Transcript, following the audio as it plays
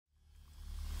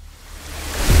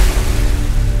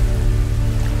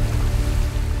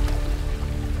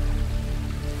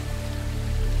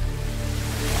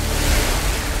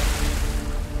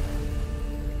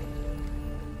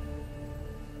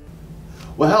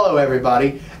Well, hello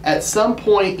everybody. At some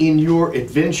point in your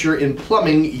adventure in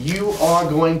plumbing, you are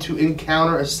going to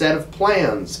encounter a set of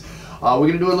plans. We're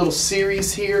going to do a little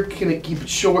series here, kind of keep it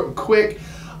short and quick,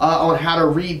 on how to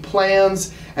read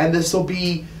plans, and this will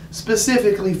be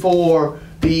specifically for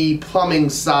the plumbing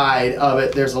side of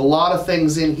it. There's a lot of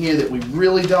things in here that we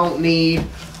really don't need.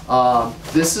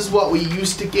 This is what we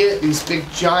used to get, these big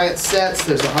giant sets.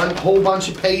 There's a whole bunch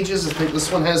of pages. I think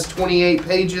this one has 28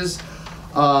 pages.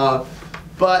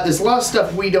 But there's a lot of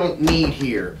stuff we don't need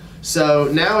here. So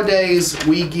nowadays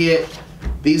we get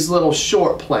these little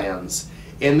short plans.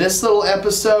 In this little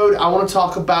episode, I want to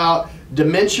talk about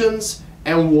dimensions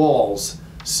and walls.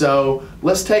 So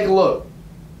let's take a look.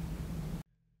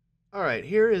 Alright,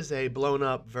 here is a blown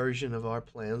up version of our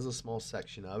plans, a small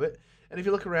section of it. And if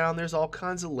you look around, there's all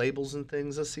kinds of labels and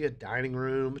things. I see a dining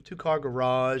room, a two-car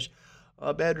garage,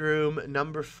 a bedroom,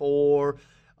 number 4.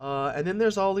 And then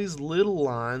there's all these little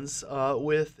lines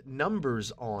with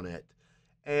numbers on it.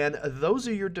 And those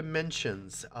are your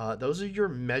dimensions. Those are your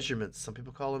measurements. Some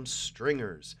people call them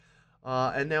stringers.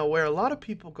 And now where a lot of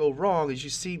people go wrong is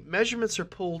you see measurements are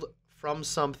pulled from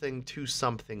something to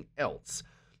something else.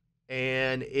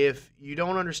 And if you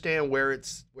don't understand where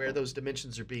those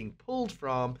dimensions are being pulled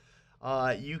from,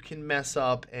 you can mess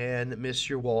up and miss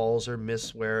your walls or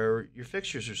miss where your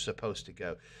fixtures are supposed to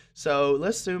go. So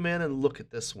let's zoom in and look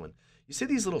at this one. You see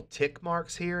these little tick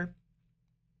marks here?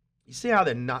 You see how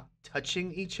they're not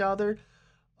touching each other?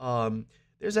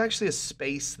 There's actually a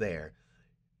space there.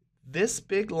 This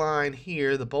big line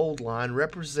here, the bold line,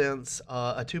 represents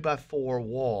a 2x4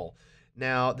 wall.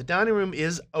 Now, the dining room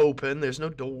is open. There's no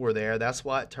door there. That's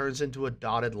why it turns into a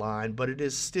dotted line, but it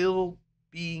is still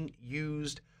being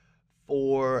used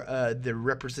for the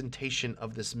representation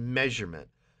of this measurement.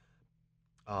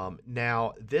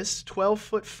 Now, this 12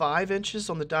 foot 5 inches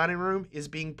on the dining room is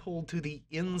being pulled to the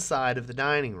inside of the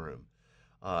dining room.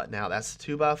 Now, that's a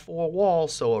 2x4 wall,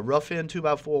 so a rough end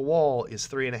 2x4 wall is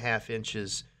 3.5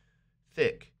 inches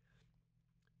thick.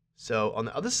 So on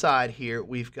the other side here,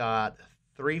 we've got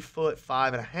 3 foot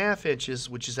 5.5 inches,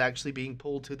 which is actually being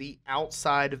pulled to the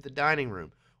outside of the dining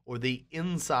room or the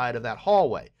inside of that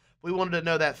hallway. If we wanted to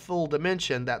know that full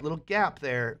dimension, that little gap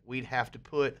there, we'd have to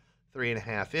put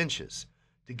 3.5 inches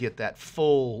to get that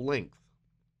full length.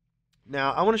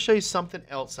 Now, I want to show you something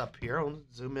else up here. I want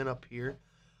to zoom in up here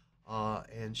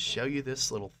and show you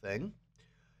this little thing.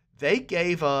 They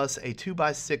gave us a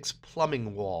 2x6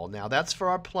 plumbing wall. Now, that's for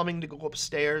our plumbing to go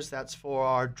upstairs. That's for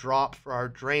our drop, for our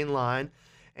drain line.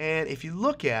 And if you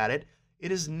look at it,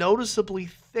 it is noticeably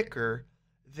thicker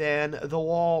than the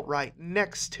wall right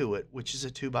next to it, which is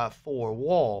a 2x4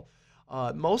 wall.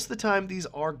 Most of the time, these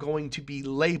are going to be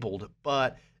labeled,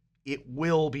 but it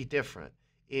will be different.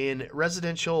 In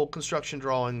residential construction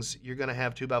drawings, you're going to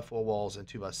have 2x4 walls and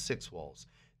 2x6 walls.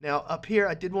 Now, up here,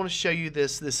 I did want to show you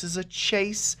this. This is a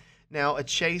chase. Now, a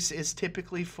chase is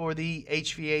typically for the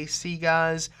HVAC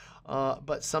guys,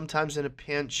 but sometimes in a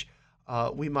pinch,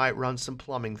 we might run some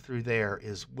plumbing through there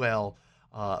as well.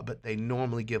 But they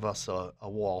normally give us a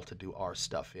wall to do our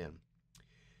stuff in.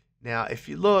 Now, if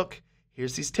you look,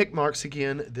 here's these tick marks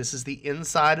again. This is the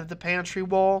inside of the pantry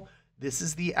wall. This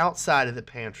is the outside of the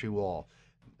pantry wall.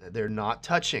 They're not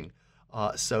touching.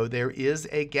 So there is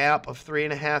a gap of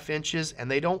 3.5 inches, and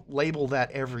they don't label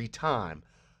that every time.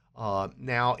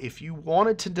 Now, if you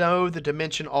wanted to know the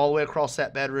dimension all the way across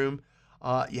that bedroom,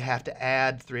 you have to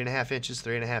add 3.5 inches,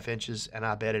 3.5 inches, and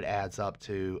I bet it adds up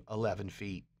to 11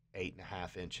 feet.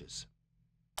 8.5 inches.